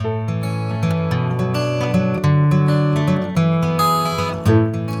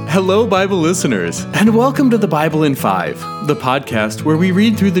Hello, Bible listeners, and welcome to the Bible in 5, the podcast where we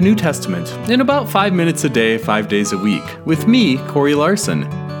read through the New Testament in about 5 minutes a day, 5 days a week, with me, Corey Larson.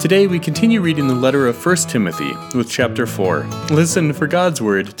 Today we continue reading the letter of 1 Timothy with chapter 4. Listen for God's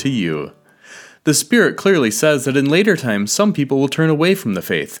word to you. The Spirit clearly says that in later times some people will turn away from the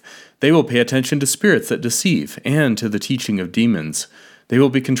faith. They will pay attention to spirits that deceive and to the teaching of demons. They will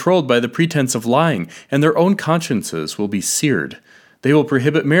be controlled by the pretense of lying, and their own consciences will be seared. They will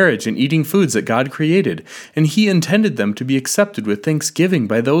prohibit marriage and eating foods that God created, and He intended them to be accepted with thanksgiving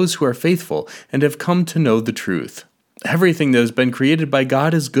by those who are faithful and have come to know the truth. Everything that has been created by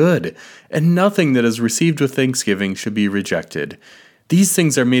God is good, and nothing that is received with thanksgiving should be rejected. These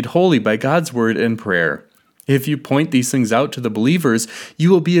things are made holy by God's word and prayer. If you point these things out to the believers, you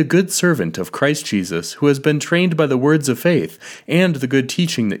will be a good servant of Christ Jesus, who has been trained by the words of faith and the good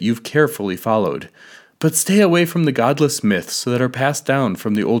teaching that you've carefully followed. But stay away from the godless myths that are passed down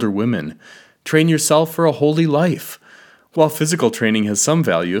from the older women. Train yourself for a holy life. While physical training has some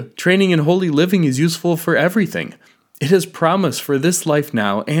value, training in holy living is useful for everything. It is promise for this life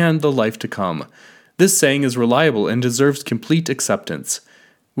now and the life to come. This saying is reliable and deserves complete acceptance.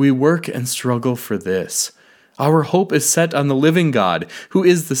 We work and struggle for this. Our hope is set on the living God, who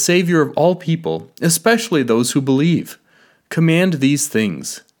is the Savior of all people, especially those who believe. Command these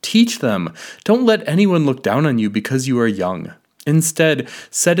things. Teach them. Don't let anyone look down on you because you are young. Instead,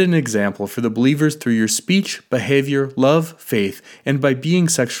 set an example for the believers through your speech, behavior, love, faith, and by being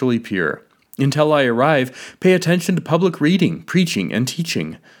sexually pure. Until I arrive, pay attention to public reading, preaching, and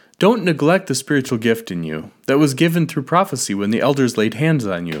teaching. Don't neglect the spiritual gift in you that was given through prophecy when the elders laid hands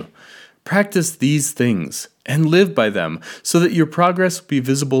on you. Practice these things and live by them so that your progress will be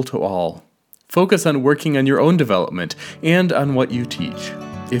visible to all. Focus on working on your own development and on what you teach.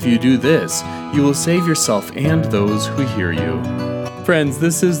 If you do this, you will save yourself and those who hear you. Friends,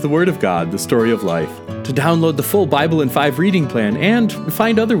 this is the Word of God, the story of life. To download the full Bible in 5 reading plan and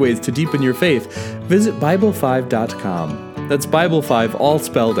find other ways to deepen your faith, visit Bible5.com. That's Bible 5 all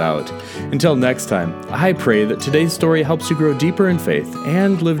spelled out. Until next time, I pray that today's story helps you grow deeper in faith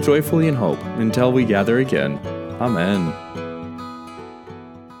and live joyfully in hope until we gather again. Amen.